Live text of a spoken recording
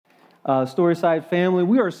Storyside family.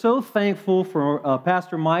 We are so thankful for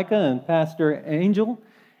Pastor Micah and Pastor Angel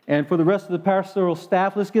and for the rest of the pastoral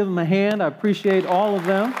staff. Let's give them a hand. I appreciate all of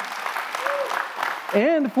them.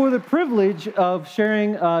 And for the privilege of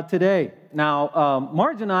sharing today. Now,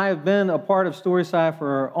 Marge and I have been a part of Storyside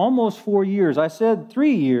for almost 4 years. I said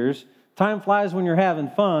 3 years. Time flies when you're having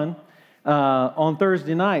fun on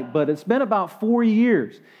Thursday night, but it's been about 4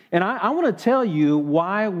 years. And I want to tell you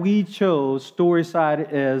why we chose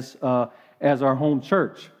Storyside as our home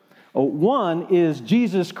church. One is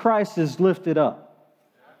Jesus Christ is lifted up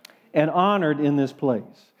and honored in this place.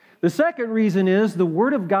 The second reason is the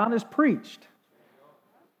Word of God is preached.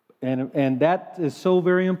 And that is so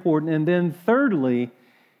very important. And then thirdly,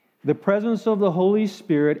 the presence of the Holy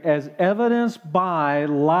Spirit as evidenced by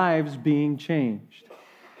lives being changed.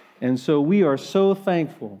 And so we are so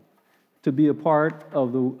thankful to be a part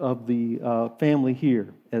of the family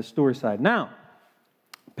here at Storyside. Now,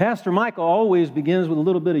 Pastor Michael always begins with a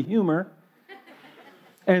little bit of humor.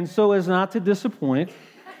 And so as not to disappoint,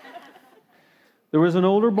 there was an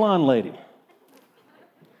older blonde lady.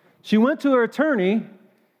 She went to her attorney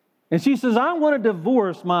and she says, I want to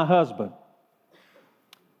divorce my husband.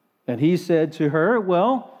 And he said to her,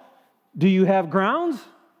 well, do you have grounds?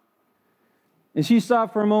 And she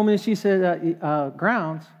stopped for a moment and she said,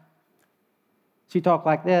 grounds? She talked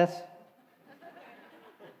like this.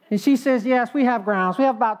 And she says, yes, we have grounds. We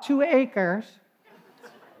have about 2 acres.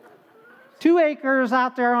 2 acres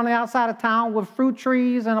out there on the outside of town with fruit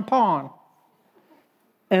trees and a pond.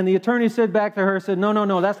 And the attorney said back to her, said,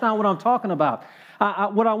 no, that's not what I'm talking about.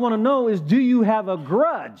 What I want to know is, do you have a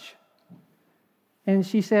grudge? And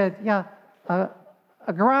she said, yeah, a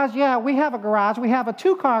garage? Yeah, we have a garage. We have a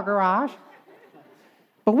 2-car garage.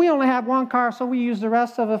 But we only have 1 car, so we use the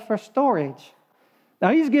rest of it for storage.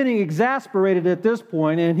 Now, he's getting exasperated at this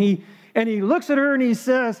point, and he looks at her and he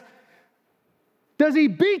says, does he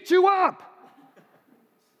beat you up?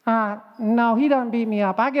 No, he doesn't beat me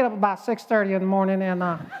up. I get up about 6:30 in the morning,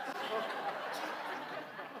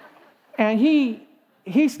 and he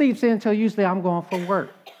sleeps in until usually I'm going for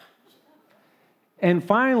work. And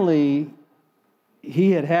finally,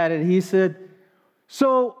 he had it. He said,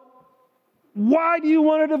 so why do you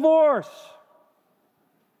want a divorce?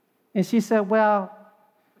 And she said, well,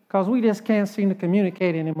 because we just can't seem to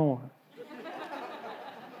communicate anymore.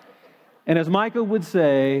 And as Michael would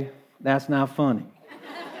say, that's not funny.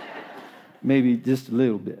 Maybe just a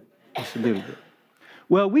little bit. Just a little bit.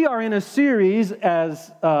 Well, we are in a series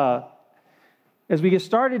as we get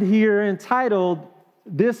started here entitled,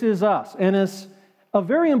 This Is Us. And it's a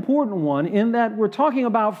very important one in that we're talking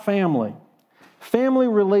about family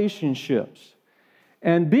relationships.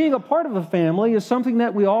 And being a part of a family is something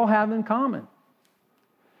that we all have in common.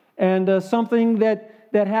 And something that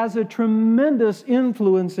has a tremendous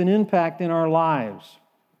influence and impact in our lives.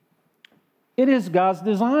 It is God's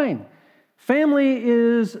design. Family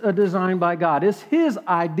is a design by God. It's His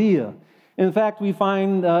idea. In fact, we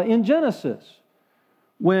find in Genesis,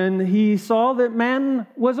 when He saw that man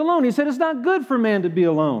was alone, He said, it's not good for man to be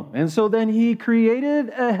alone. And so then He created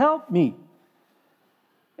a helpmeet.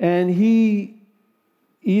 And He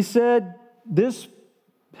said, this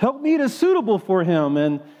helpmeet is suitable for him.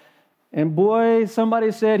 And boy,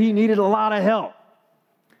 somebody said he needed a lot of help.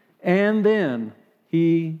 And then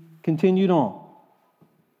He continued on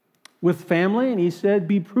with family, and He said,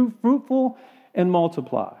 be fruitful and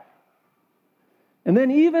multiply. And then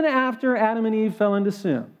even after Adam and Eve fell into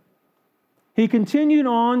sin, He continued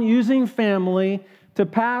on using family to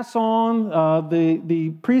pass on the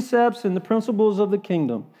precepts and the principles of the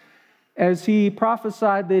kingdom, as He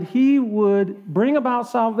prophesied that He would bring about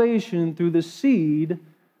salvation through the seed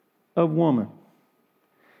of woman.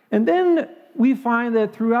 And then we find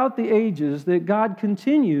that throughout the ages that God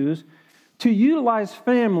continues to utilize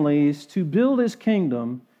families to build His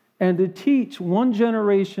kingdom and to teach one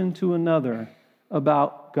generation to another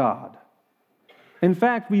about God. In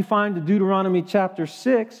fact, we find in Deuteronomy chapter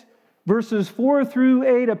 6, verses 4 through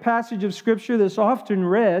 8, a passage of Scripture that's often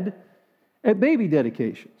read at baby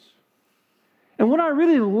dedications. And what I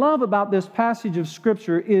really love about this passage of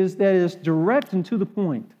Scripture is that it's direct and to the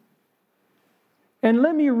point. And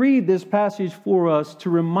let me read this passage for us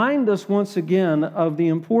to remind us once again of the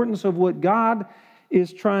importance of what God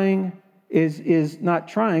is doing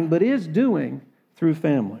through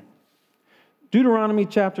family. Deuteronomy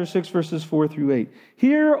chapter 6, verses 4 through 8.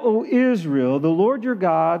 Hear, O Israel, the Lord your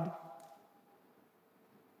God,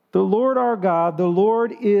 the Lord our God, the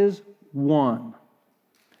Lord is one.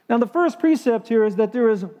 Now, the first precept here is that there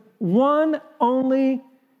is one only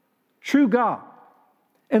true God.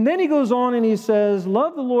 And then he goes on and he says,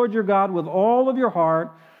 love the Lord your God with all of your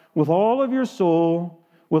heart, with all of your soul,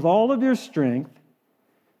 with all of your strength.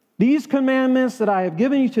 These commandments that I have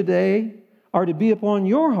given you today are to be upon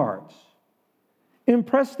your hearts.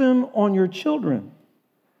 Impress them on your children.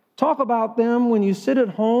 Talk about them when you sit at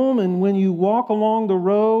home and when you walk along the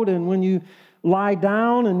road and when you lie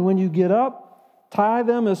down and when you get up. Tie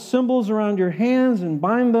them as symbols around your hands and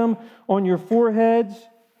bind them on your foreheads.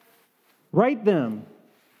 Write them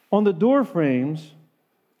on the door frames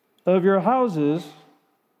of your houses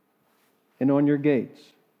and on your gates.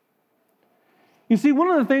 You see, one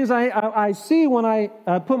of the things I see when I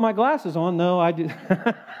put my glasses on,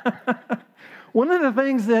 one of the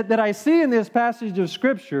things that I see in this passage of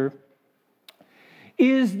Scripture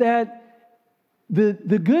is that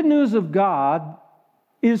the good news of God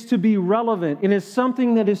is to be relevant. It is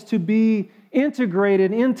something that is to be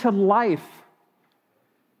integrated into life.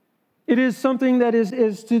 It is something that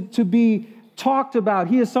is to be talked about.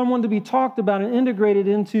 He is someone to be talked about and integrated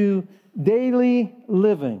into daily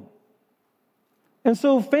living. And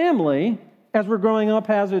so family, as we're growing up,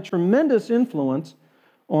 has a tremendous influence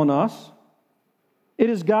on us. It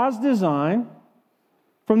is God's design.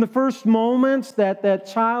 From the first moments that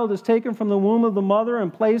child is taken from the womb of the mother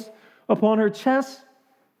and placed upon her chest,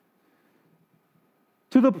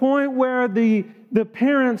 to the point where the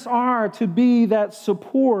parents are to be that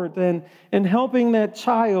support and helping that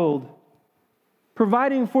child,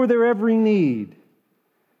 providing for their every need,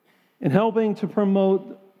 and helping to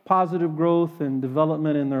promote positive growth and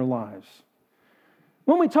development in their lives.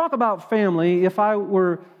 When we talk about family, if I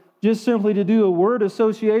were just simply to do a word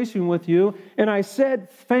association with you, and I said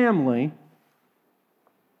family,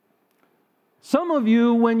 some of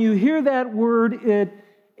you, when you hear that word,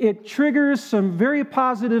 it triggers some very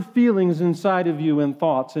positive feelings inside of you and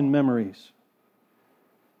thoughts and memories.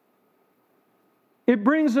 It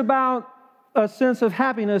brings about a sense of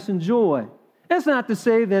happiness and joy. That's not to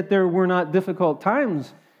say that there were not difficult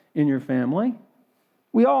times in your family.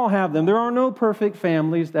 We all have them. There are no perfect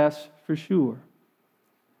families, that's for sure.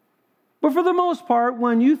 But for the most part,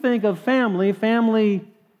 when you think of family, family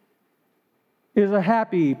is a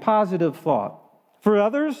happy, positive thought. For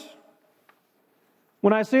others,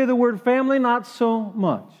 when I say the word family, not so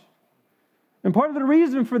much. And part of the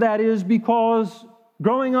reason for that is because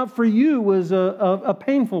growing up for you was a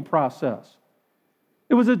painful process.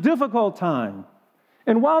 It was a difficult time.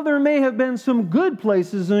 And while there may have been some good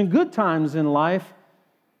places and good times in life,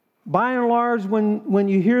 by and large, when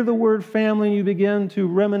you hear the word family, you begin to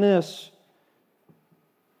reminisce,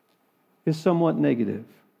 is somewhat negative.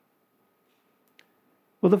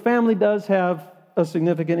 Well, the family does have a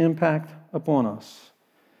significant impact upon us,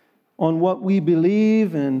 on what we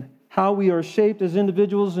believe and how we are shaped as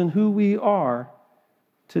individuals and who we are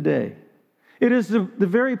today. It is the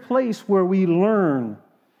very place where we learn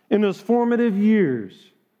in those formative years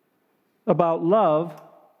about love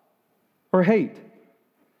or hate,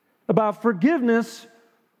 about forgiveness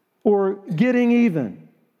or getting even,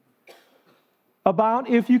 about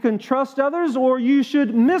if you can trust others or you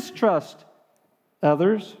should mistrust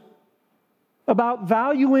others, about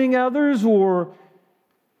valuing others or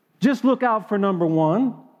just look out for number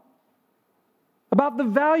one, about the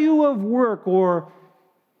value of work or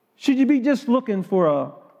should you be just looking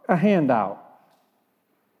for a handout,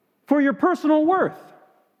 for your personal worth,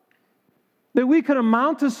 that we could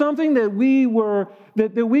amount to something, that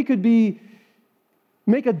we could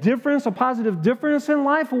make a difference, a positive difference in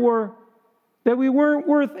life, or that we weren't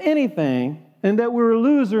worth anything and that we were a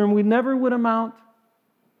loser and we never would amount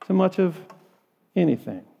to much of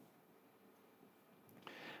anything.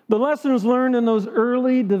 The lessons learned in those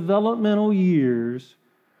early developmental years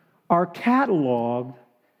are cataloged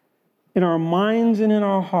in our minds and in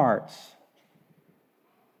our hearts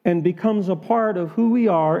and becomes a part of who we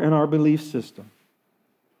are and our belief system.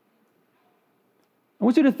 I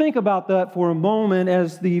want you to think about that for a moment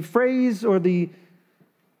as the phrase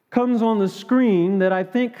comes on the screen that I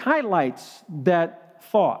think highlights that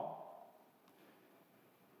thought.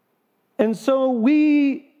 And so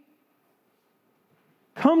we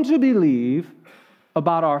come to believe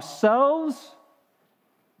about ourselves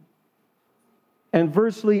and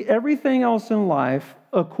virtually everything else in life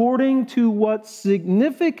according to what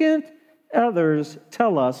significant others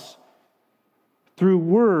tell us through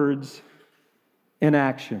words and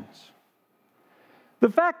actions. The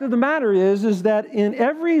fact of the matter is that in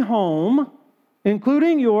every home,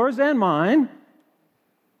 including yours and mine,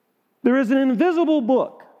 there is an invisible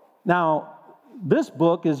book. Now, this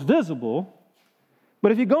book is visible,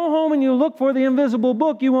 but if you go home and you look for the invisible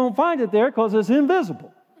book, you won't find it there because it's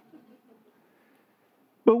invisible.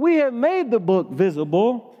 But we have made the book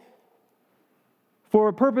visible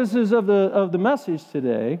for purposes of the message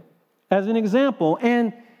today as an example.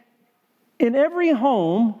 And in every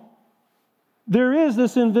home, there is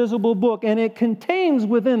this invisible book, and it contains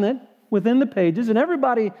within the pages, and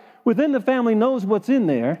everybody within the family knows what's in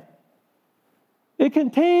there. It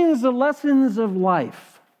contains the lessons of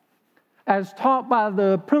life as taught by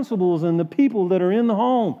the principals and the people that are in the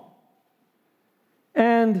home.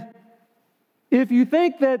 And if you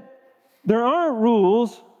think that there aren't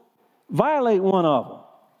rules, violate one of them.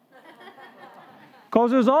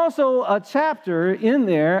 Because there's also a chapter in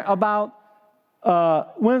there about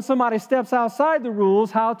when somebody steps outside the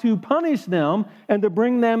rules, how to punish them and to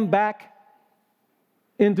bring them back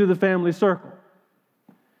into the family circle.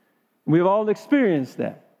 We've all experienced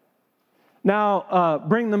that. Now,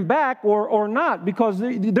 bring them back or not, because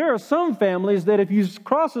there are some families that if you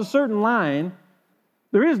cross a certain line,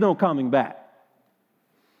 there is no coming back.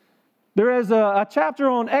 There is a chapter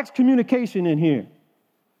on excommunication in here.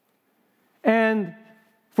 And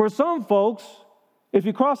for some folks, if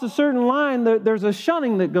you cross a certain line, there's a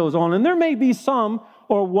shunning that goes on. And there may be some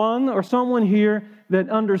or one or someone here that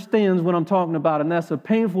understands what I'm talking about, and that's a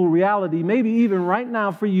painful reality, maybe even right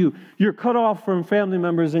now for you. You're cut off from family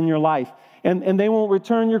members in your life, and they won't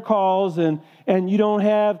return your calls, and you don't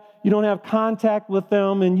have contact with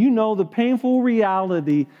them, and you know the painful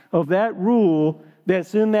reality of that rule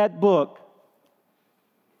that's in that book.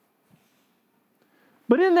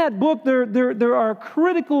 But in that book, there are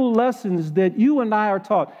critical lessons that you and I are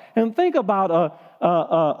taught. And think about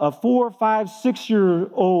a 4, 5,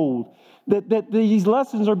 6-year-old, that these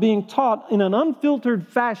lessons are being taught in an unfiltered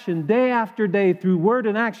fashion day after day through word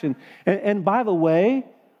and action. And by the way,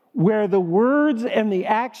 where the words and the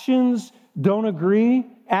actions don't agree,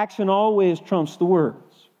 action always trumps the words.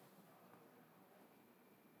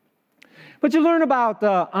 But you learn about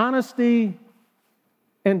honesty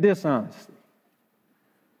and dishonesty.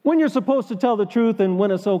 When you're supposed to tell the truth and when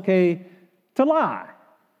it's okay to lie.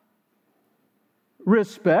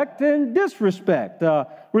 Respect and disrespect.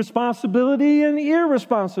 Responsibility and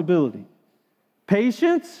irresponsibility.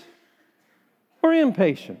 Patience or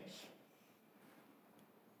impatience.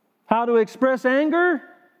 How to express anger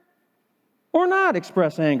or not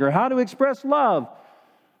express anger. How to express love.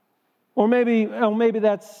 Or maybe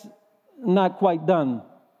that's not quite done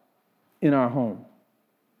in our home.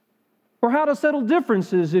 Or how to settle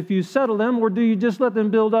differences if you settle them, or do you just let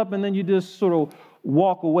them build up and then you just sort of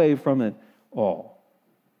walk away from it all?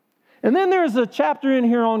 And then there's a chapter in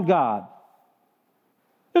here on God.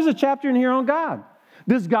 There's a chapter in here on God.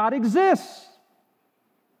 Does God exist?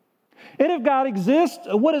 And if God exists,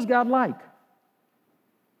 what is God like?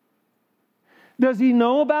 Does he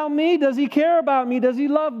know about me? Does he care about me? Does he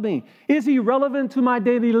love me? Is he relevant to my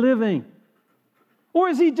daily living? Or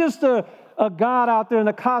is he just a God out there in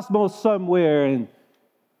the cosmos somewhere and,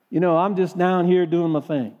 I'm just down here doing my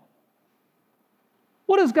thing?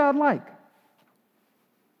 What is God like?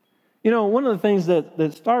 One of the things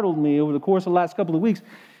that startled me over the course of the last couple of weeks,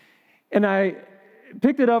 and I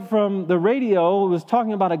picked it up from the radio, it was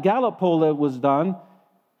talking about a Gallup poll that was done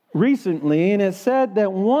recently, and it said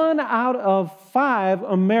that 1 out of 5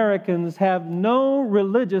 Americans have no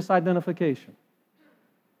religious identification.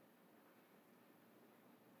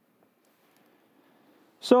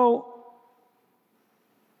 So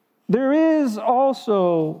there is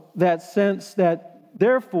also that sense that,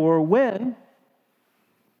 therefore, when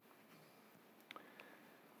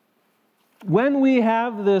we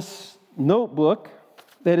have this notebook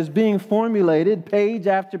that is being formulated page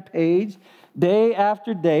after page, day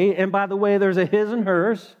after day, and by the way, there's a his and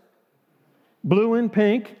hers, blue and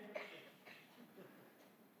pink.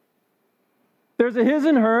 There's a his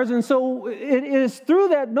and hers, and so it is through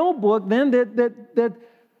that notebook then that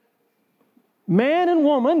man and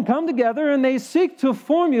woman come together and they seek to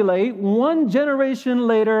formulate one generation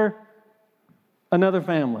later another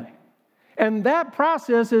family. And that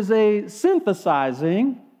process is a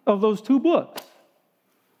synthesizing of those two books.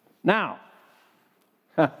 Now,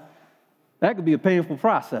 that could be a painful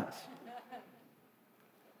process.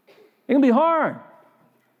 It can be hard,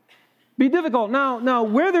 be difficult. Now,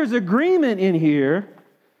 where there's agreement in here,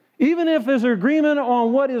 even if there's agreement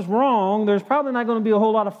on what is wrong, there's probably not going to be a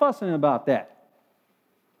whole lot of fussing about that.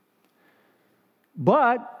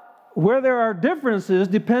 But where there are differences,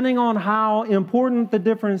 depending on how important the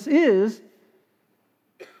difference is,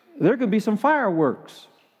 there could be some fireworks.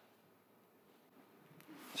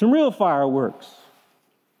 Some real fireworks.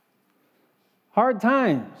 Hard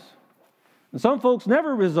times. And some folks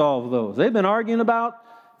never resolve those. They've been arguing about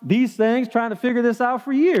these things, trying to figure this out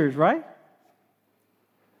for years, right?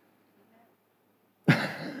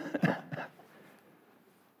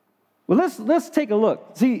 Well, let's take a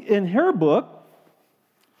look. See, in her book,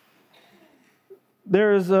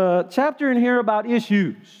 there's a chapter in here about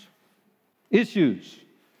issues. Issues.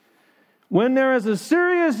 When there is a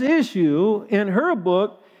serious issue in her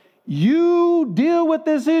book, you deal with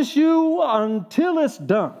this issue until it's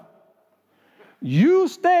done. You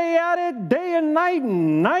stay at it day and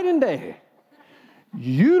night and day.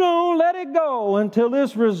 You don't let it go until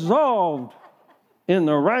it's resolved in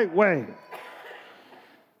the right way.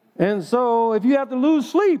 And so if you have to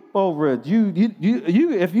lose sleep over it,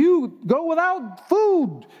 if you go without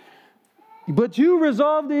food, but you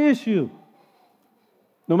resolve the issue,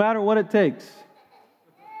 no matter what it takes.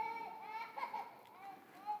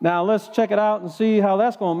 Now let's check it out and see how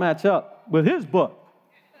that's going to match up with his book.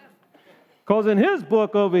 Because in his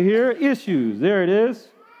book over here, issues, there it is,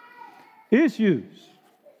 issues.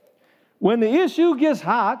 When the issue gets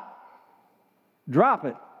hot, drop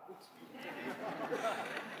it.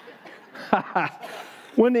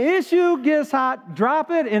 When the issue gets hot,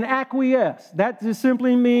 drop it and acquiesce. That just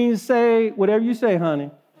simply means say, whatever you say,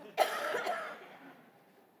 honey.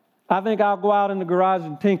 I think I'll go out in the garage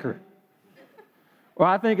and tinker. Or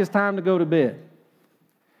I think it's time to go to bed.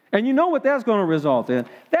 And you know what that's going to result in?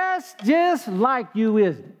 That's just like you,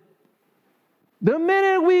 isn't it? The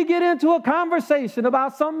minute we get into a conversation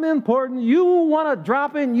about something important, you want to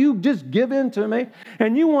drop it and you just give in to me,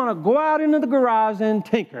 and you want to go out into the garage and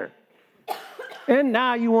tinker. And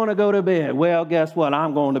now you want to go to bed. Well, guess what?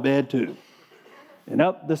 I'm going to bed too. And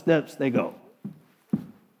up the steps they go.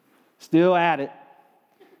 Still at it,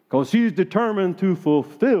 because she's determined to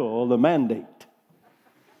fulfill the mandate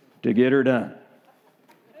to get her done.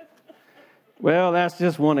 Well, that's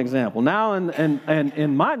just one example. Now,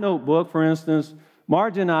 in my notebook, for instance,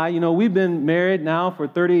 Marge and I, we've been married now for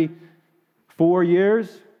 34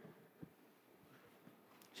 years.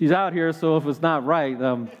 She's out here, so if it's not right,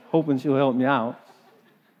 I'm hoping she'll help me out.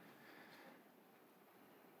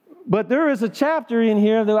 But there is a chapter in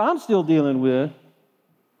here that I'm still dealing with.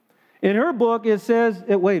 In her book, it says,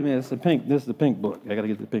 wait a minute, this is the pink book. I got to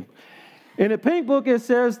get the pink. In the pink book, it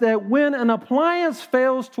says that when an appliance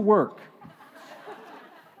fails to work,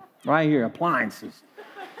 right here, appliances.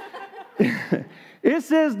 It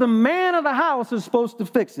says the man of the house is supposed to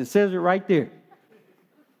fix it. It says it right there.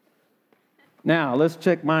 Now, let's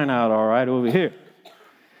check mine out, all right, over here.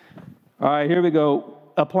 All right, here we go.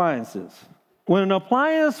 Appliances. When an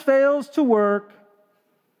appliance fails to work,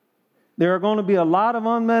 there are going to be a lot of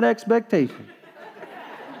unmet expectations.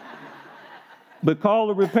 But call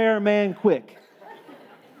the repairman quick.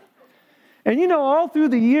 And all through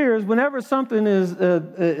the years, whenever something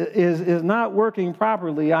is not working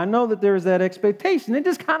properly, I know that there is that expectation. It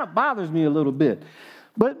just kind of bothers me a little bit.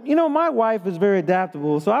 But, my wife is very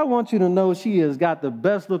adaptable, so I want you to know she has got the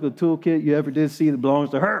best looking toolkit you ever did see that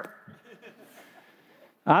belongs to her.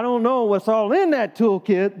 I don't know what's all in that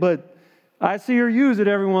toolkit, but I see her use it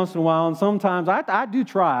every once in a while, and sometimes I do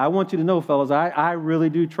try. I want you to know, fellas, I really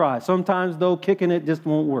do try. Sometimes, though, kicking it just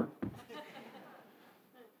won't work.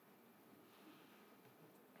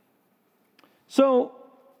 So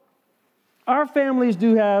our families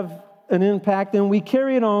do have an impact, and we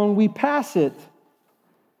carry it on. We pass it.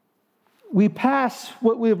 We pass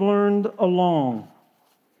what we've learned along.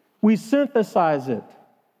 We synthesize it.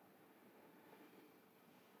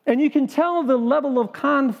 And you can tell the level of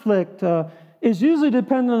conflict is usually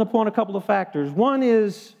dependent upon a couple of factors. One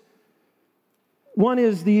is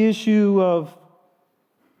the issue of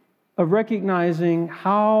recognizing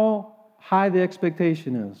how high the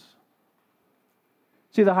expectation is.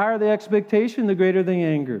 See, the higher the expectation, the greater the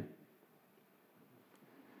anger.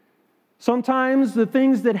 Sometimes the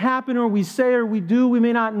things that happen or we say or we do, we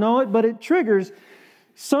may not know it, but it triggers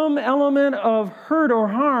some element of hurt or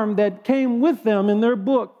harm that came with them in their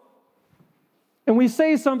book. And we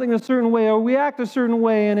say something a certain way or we act a certain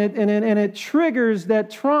way, and it triggers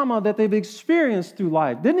that trauma that they've experienced through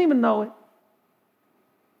life. Didn't even know it.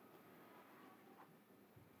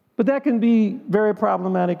 But that can be very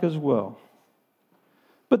problematic as well.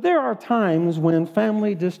 But there are times when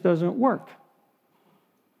family just doesn't work.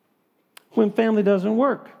 When family doesn't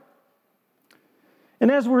work. And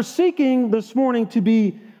as we're seeking this morning to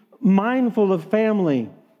be mindful of family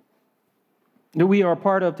that we are a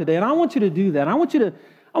part of today, and I want you to do that. I want you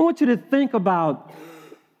to think about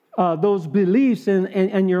those beliefs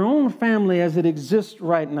and your own family as it exists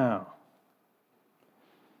right now.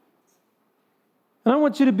 And I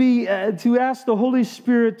want you to ask the Holy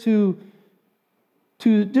Spirit to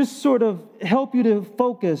just sort of help you to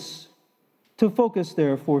focus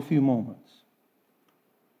there for a few moments.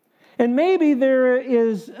 And maybe there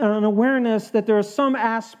is an awareness that there are some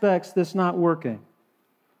aspects that's not working.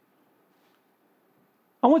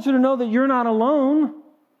 I want you to know that you're not alone.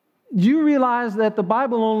 Do you realize that the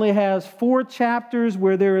Bible only has 4 chapters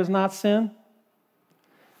where there is not sin?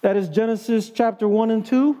 That is Genesis chapter 1 and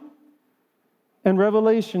 2 and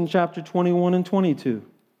Revelation chapter 21 and 22.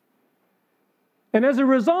 And as a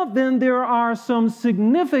result, then, there are some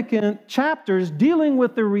significant chapters dealing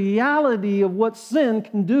with the reality of what sin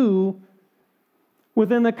can do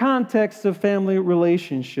within the context of family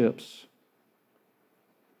relationships.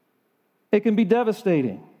 It can be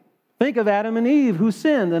devastating. Think of Adam and Eve who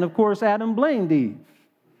sinned, and of course, Adam blamed Eve.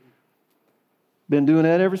 Been doing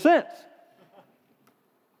that ever since.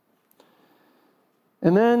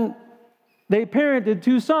 And then they parented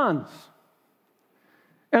 2 sons.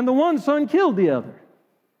 And the one son killed the other.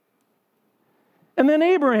 And then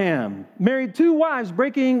Abraham married 2 wives,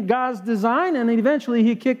 breaking God's design, and eventually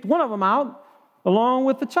he kicked one of them out along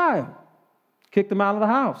with the child. Kicked them out of the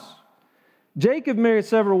house. Jacob married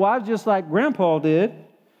several wives, just like Grandpa did.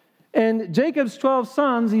 And Jacob's 12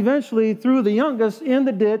 sons eventually threw the youngest in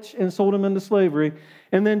the ditch and sold him into slavery.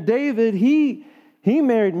 And then David, he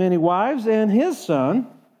married many wives, and his son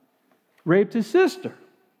raped his sister.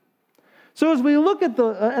 So as we look at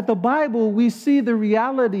the Bible, we see the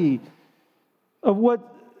reality of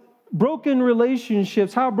what broken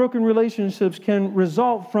relationships, how broken relationships can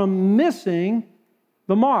result from missing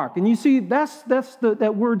the mark. And you see, that's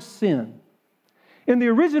that word sin. In the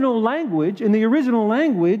original language,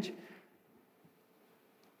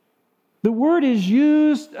 the word is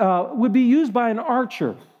used, would be used by an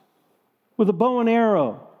archer with a bow and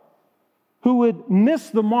arrow who would miss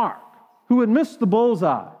the mark, who would miss the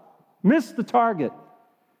bullseye, miss the target.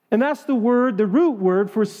 And that's the word, the root word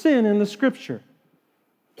for sin in the Scripture.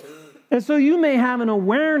 And so you may have an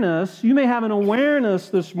awareness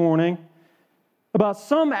this morning about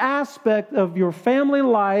some aspect of your family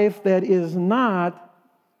life that is not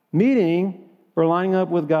meeting or lining up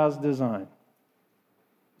with God's design.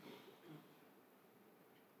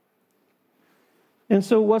 And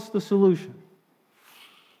so what's the solution?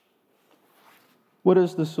 What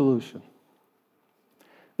is the solution?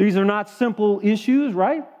 These are not simple issues,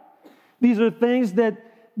 right? These are things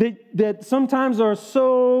that sometimes are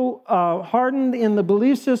so hardened in the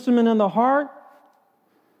belief system and in the heart.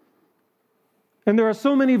 And there are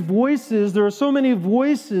so many voices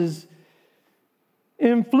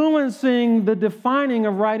influencing the defining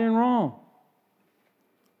of right and wrong.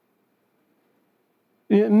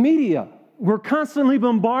 Media, we're constantly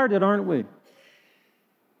bombarded, aren't we?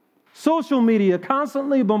 Social media,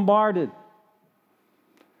 constantly bombarded.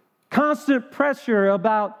 Constant pressure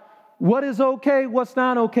about what is okay, what's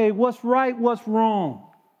not okay, what's right, what's wrong.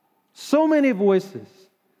 So many voices.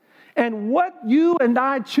 And what you and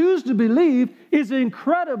I choose to believe is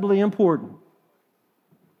incredibly important.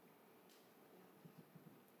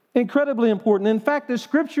 Incredibly important. In fact, the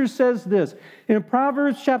Scripture says this in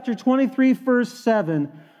Proverbs chapter 23, verse 7,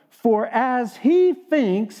 "For as he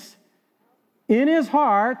thinks in his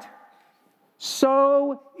heart,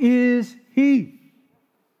 so is he."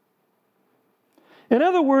 In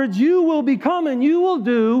other words, you will become and you will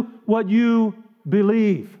do what you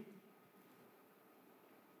believe.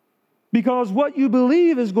 Because what you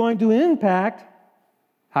believe is going to impact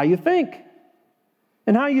how you think.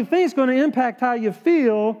 And how you think is going to impact how you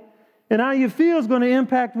feel. And how you feel is going to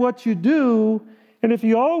impact what you do. And if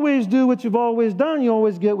you always do what you've always done, you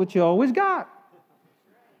always get what you always got.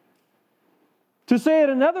 To say it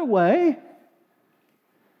another way,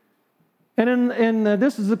 and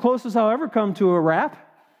this is the closest I'll ever come to a rap.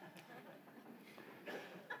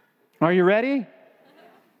 Are you ready?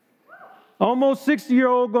 Almost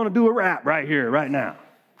 60-year-old going to do a rap right here, right now.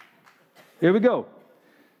 Here we go.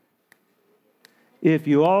 If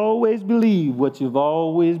you always believe what you've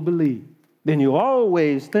always believed, then you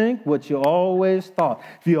always think what you always thought.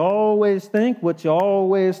 If you always think what you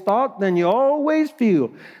always thought, then you always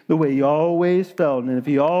feel the way you always felt. And if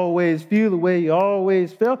you always feel the way you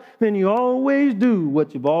always felt, then you always do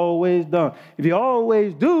what you've always done. If you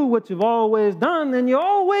always do what you've always done, then you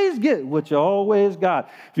always get what you always got.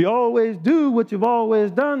 If you always do what you've always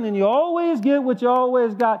done, then you always get what you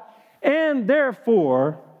always got. And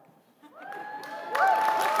therefore,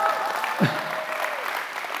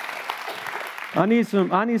 I need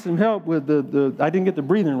some help with the I didn't get the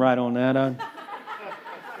breathing right on that.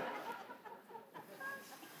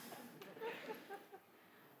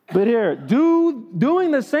 But here,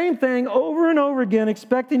 doing the same thing over and over again,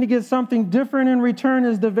 expecting to get something different in return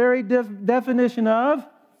is the very definition of.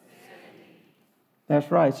 That's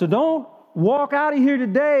right. So don't walk out of here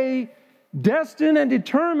today destined and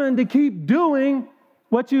determined to keep doing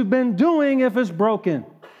what you've been doing if it's broken.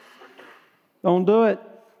 Don't do it.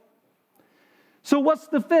 So what's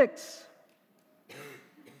the fix?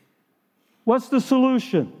 What's the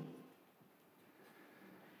solution?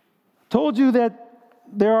 Told you that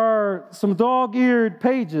there are some dog-eared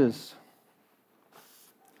pages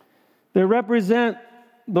that represent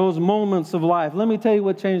those moments of life. Let me tell you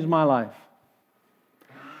what changed my life.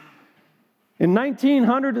 In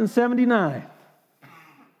 1979,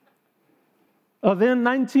 a then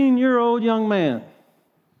 19-year-old young man,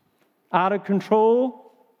 out of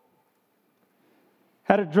control,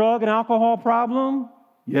 had a drug and alcohol problem.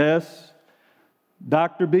 Yes,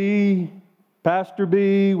 Dr. B, Pastor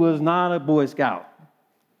B was not a Boy Scout.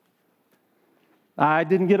 I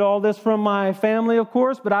didn't get all this from my family, of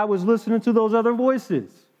course, but I was listening to those other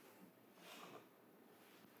voices.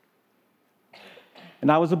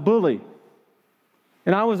 And I was a bully.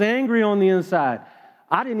 And I was angry on the inside.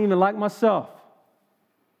 I didn't even like myself.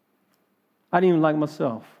 I didn't even like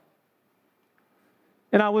myself.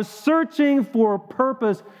 And I was searching for a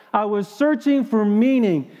purpose. I was searching for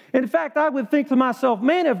meaning. In fact, I would think to myself,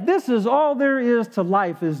 man, if this is all there is to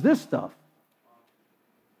life, is this stuff,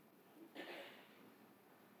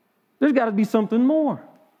 there's got to be something more.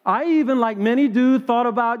 I even, like many do, thought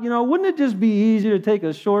about, wouldn't it just be easier to take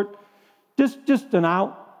a short, just an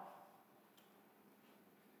out?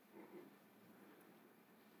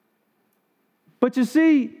 But you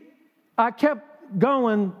see, I kept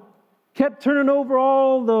going, kept turning over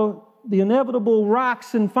all the inevitable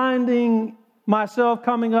rocks and finding myself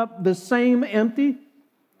coming up the same empty.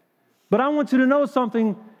 But I want you to know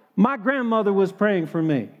something. My grandmother was praying for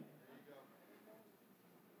me.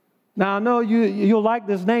 Now, I know you'll like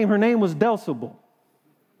this name. Her name was Delsable.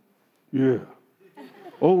 Yeah.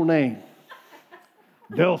 Old name.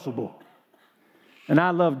 Delsable. And I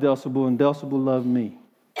loved Delsable, and Delsable loved me.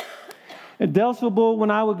 And Delsable, when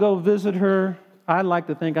I would go visit her, I'd like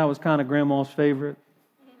to think I was kind of Grandma's favorite.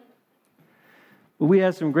 But we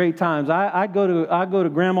had some great times. I'd go to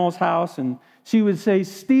Grandma's house, and she would say,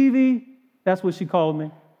 Stevie, that's what she called me.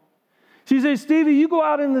 She'd say, Stevie, you go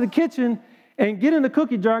out into the kitchen and get in the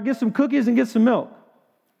cookie jar, get some cookies and get some milk.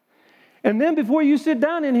 And then before you sit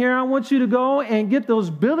down in here, I want you to go and get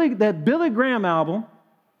that Billy Graham album,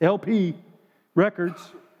 LP, records,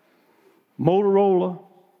 Motorola.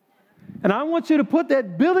 And I want you to put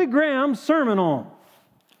that Billy Graham sermon on.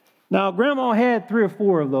 Now, Grandma had 3 or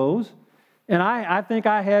 4 of those, and I think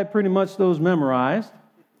I had pretty much those memorized.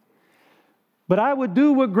 But I would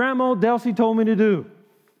do what Grandma Delcy told me to do.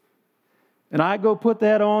 And I'd go put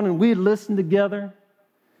that on, and we'd listen together.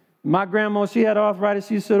 My grandma, she had arthritis.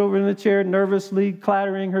 She'd sit over in the chair nervously,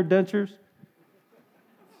 clattering her dentures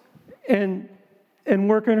and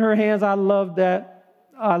working her hands. I loved that.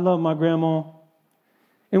 I love my grandma.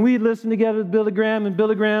 And we'd listen together to Billy Graham, and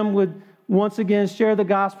Billy Graham would once again share the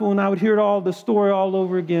gospel, and I would hear the story all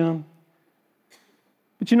over again.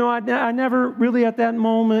 But I never really at that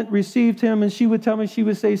moment received him, and she would tell me, she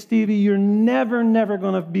would say, Stevie, you're never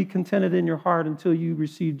going to be contented in your heart until you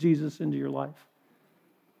receive Jesus into your life.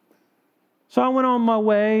 So I went on my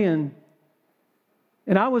way, and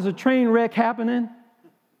I was a train wreck happening.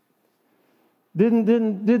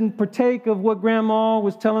 Didn't partake of what Grandma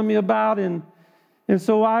was telling me about, and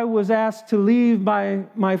so I was asked to leave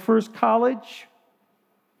my first college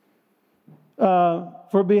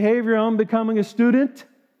for behavior on becoming a student.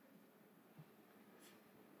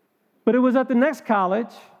 But it was at the next college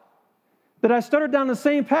that I started down the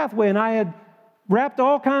same pathway, and I had wrapped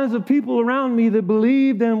all kinds of people around me that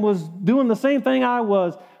believed and was doing the same thing I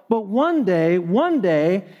was. But one day,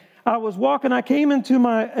 I was walking, I came into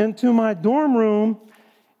my dorm room,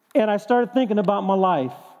 and I started thinking about my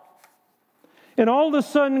life. And all of a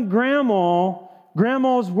sudden,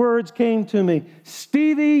 Grandma's words came to me.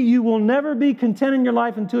 Stevie, you will never be content in your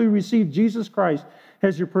life until you receive Jesus Christ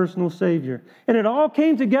as your personal Savior. And it all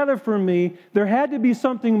came together for me. There had to be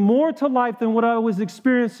something more to life than what I was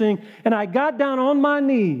experiencing. And I got down on my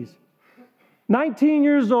knees, 19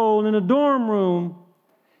 years old, in a dorm room,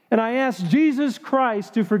 and I asked Jesus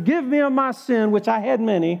Christ to forgive me of my sin, which I had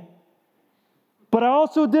many. But I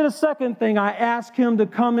also did a second thing. I asked him to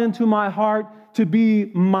come into my heart to be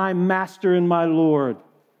my master and my Lord.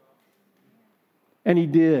 And he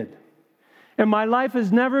did. And my life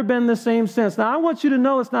has never been the same since. Now, I want you to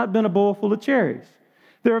know it's not been a bowl full of cherries.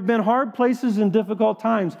 There have been hard places and difficult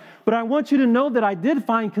times. But I want you to know that I did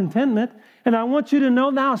find contentment. And I want you to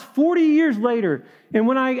know now it's 40 years later. And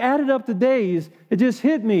when I added up the days, it just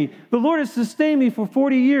hit me. The Lord has sustained me for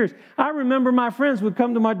 40 years. I remember my friends would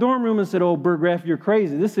come to my dorm room and said, oh, Burggraft, you're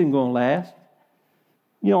crazy. This isn't going to last.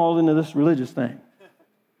 All into this religious thing.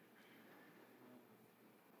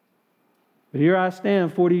 But here I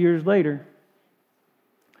stand 40 years later.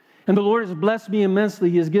 And the Lord has blessed me immensely.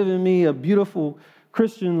 He has given me a beautiful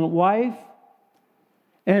Christian wife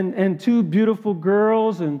and two beautiful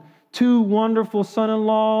girls and two wonderful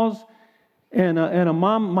son-in-laws and a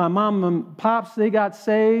mom. My mom and pops, they got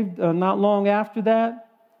saved not long after that.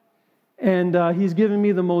 And he's given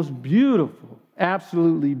me the most beautiful,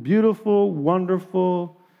 absolutely beautiful,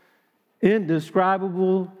 wonderful,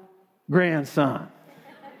 indescribable grandson.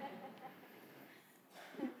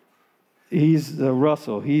 He's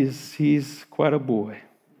Russell. He's quite a boy.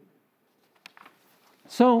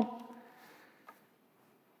 So,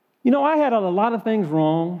 I had a lot of things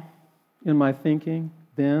wrong in my thinking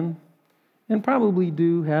then, and probably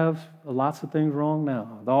do have lots of things wrong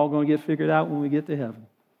now. They're all going to get figured out when we get to heaven.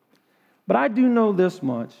 But I do know this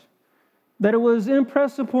much, that it was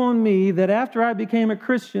impressed upon me that after I became a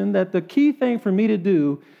Christian, that the key thing for me to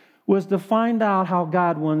do was to find out how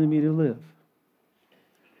God wanted me to live.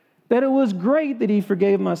 That it was great that He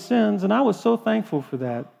forgave my sins, and I was so thankful for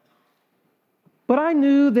that. But I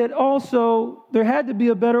knew that also there had to be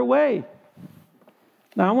a better way.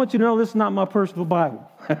 Now, I want you to know this is not my personal Bible.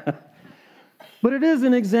 But it is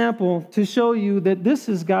an example to show you that this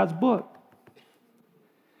is God's book.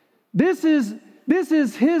 This is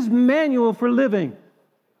His manual for living.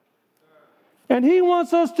 And He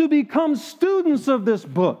wants us to become students of this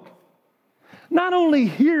book. Not only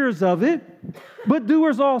hearers of it, but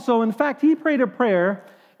doers also. In fact, He prayed a prayer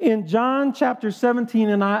in John chapter 17,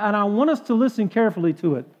 and I want us to listen carefully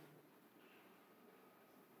to it.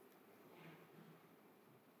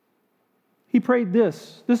 He prayed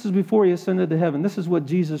this. This is before He ascended to heaven. This is what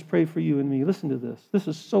Jesus prayed for you and me. Listen to this. This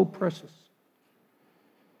is so precious.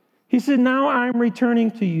 He said, "Now I'm returning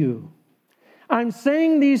to you. I'm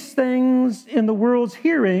saying these things in the world's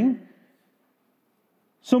hearing,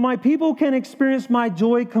 so my people can experience my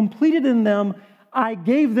joy completed in them. I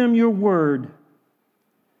gave them your word.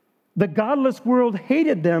 The godless world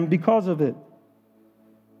hated them because of it,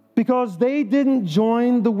 because they didn't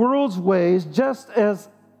join the world's ways, just as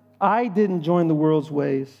I didn't join the world's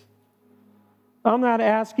ways. I'm not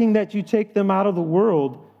asking that you take them out of the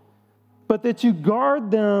world, but that you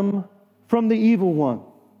guard them from the evil one.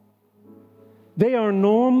 They are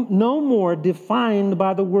no more defined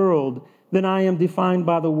by the world than I am defined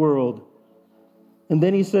by the world." And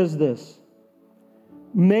then He says this,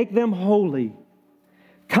 "Make them holy,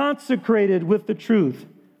 consecrated with the truth.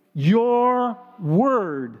 Your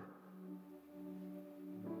word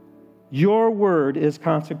is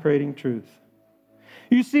consecrating truth."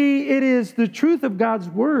 You see, it is the truth of God's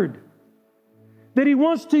word that He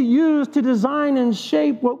wants to use to design and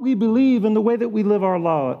shape what we believe and the way that we live our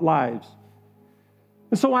lives.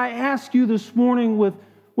 And so I ask you this morning with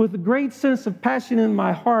a great sense of passion in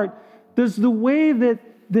my heart, does the way that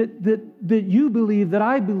you believe, that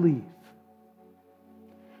I believe,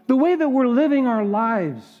 the way that we're living our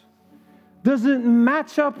lives, does it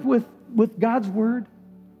match up with God's word?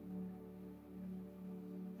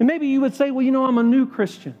 And maybe you would say, well, I'm a new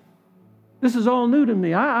Christian. This is all new to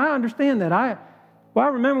me. I understand that. I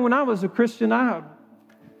remember when I was a Christian, I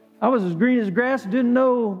was as green as grass, didn't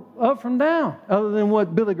know up from down, other than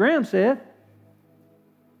what Billy Graham said.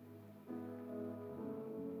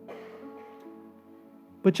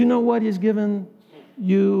 But you know what? He's given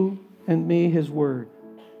you and me His word.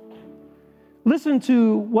 Listen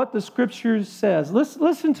to what the Scripture says.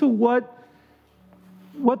 Listen to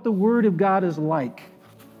what the Word of God is like.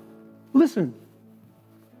 Listen.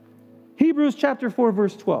 Hebrews chapter 4,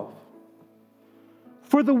 verse 12.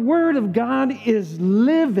 "For the Word of God is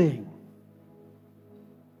living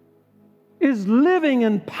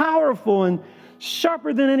and powerful and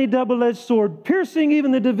sharper than any double-edged sword, piercing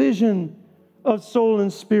even the division of soul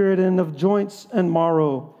and spirit and of joints and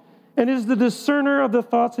marrow, and is the discerner of the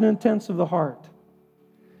thoughts and intents of the heart."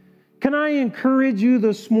 Can I encourage you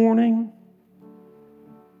this morning?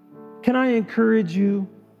 Can I encourage you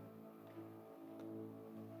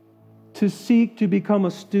to seek to become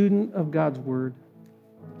a student of God's word?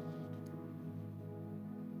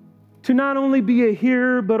 To not only be a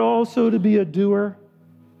hearer, but also to be a doer.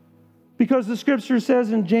 Because the Scripture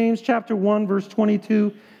says in James chapter 1, verse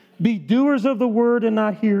 22, "Be doers of the word and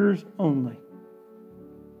not hearers only."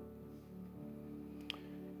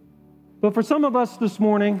 But for some of us this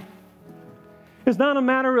morning, it's not a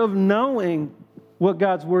matter of knowing what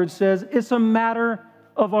God's word says. It's a matter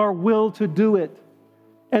of our will to do it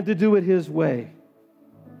and to do it His way.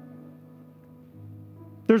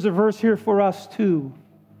 There's a verse here for us too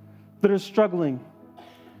that are struggling.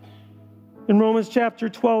 In Romans chapter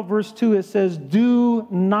 12, verse 2, it says, "Do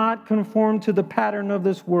not conform to the pattern of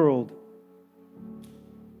this world,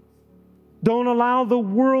 Don't allow the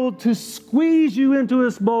world to squeeze you into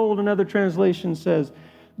its mold, another translation says.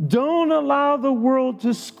 Don't allow the world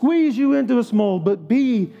to squeeze you into its mold, but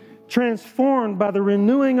be transformed by the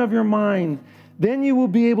renewing of your mind. Then you will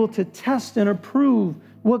be able to test and approve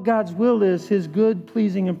what God's will is, his good,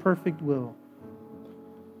 pleasing, and perfect will.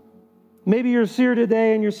 Maybe you're here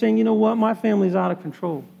today and you're saying, you know what, my family's out of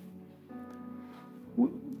control.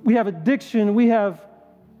 We have addiction, we have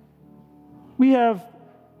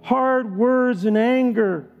hard words and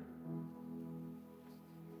anger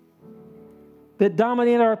that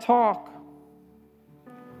dominate our talk.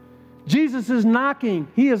 Jesus is knocking.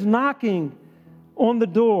 He is knocking on the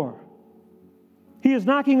door. He is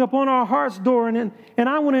knocking upon our heart's door. And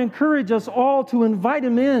I want to encourage us all to invite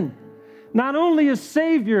him in, not only as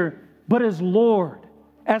Savior, but as Lord,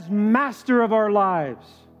 as Master of our lives.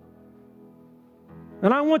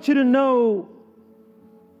 And I want you to know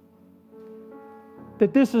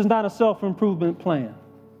that this is not a self-improvement plan.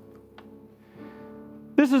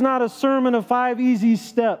 This is not a sermon of 5 easy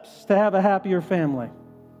steps to have a happier family.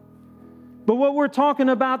 But what we're talking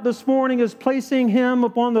about this morning is placing him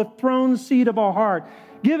upon the throne seat of our heart,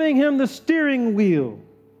 giving him the steering wheel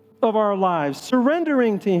of our lives,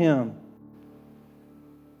 surrendering to him,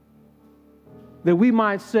 that we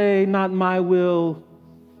might say, not my will,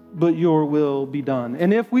 but your will be done.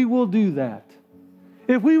 And if we will do that,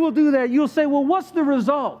 you'll say, well, what's the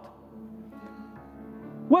result?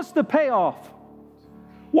 What's the payoff?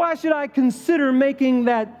 Why should I consider making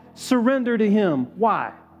that surrender to him?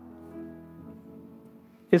 Why?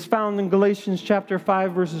 It's found in Galatians chapter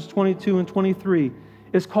 5, verses 22 and 23.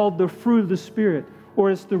 It's called the fruit of the Spirit, or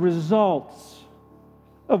it's the results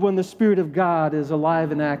of when the Spirit of God is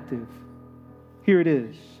alive and active. Here it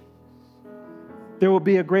is. There will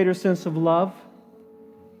be a greater sense of love.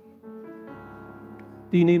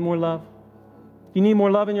 Do you need more love? Do you need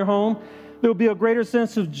more love in your home? There will be a greater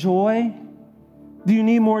sense of joy. Do you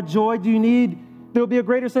need more joy? There will be a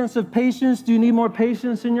greater sense of patience. Do you need more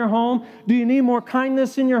patience in your home? Do you need more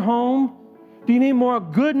kindness in your home? Do you need more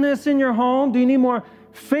goodness in your home? Do you need more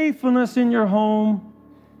faithfulness in your home?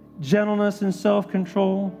 Gentleness and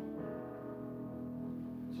self-control?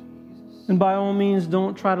 And by all means,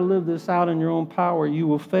 don't try to live this out in your own power. You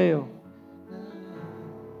will fail.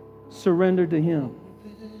 Surrender to him.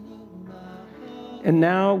 And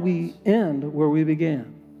now we end where we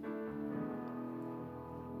began.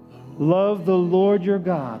 Love the Lord your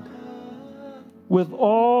God with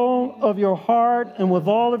all of your heart and with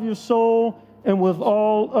all of your soul and with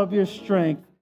all of your strength.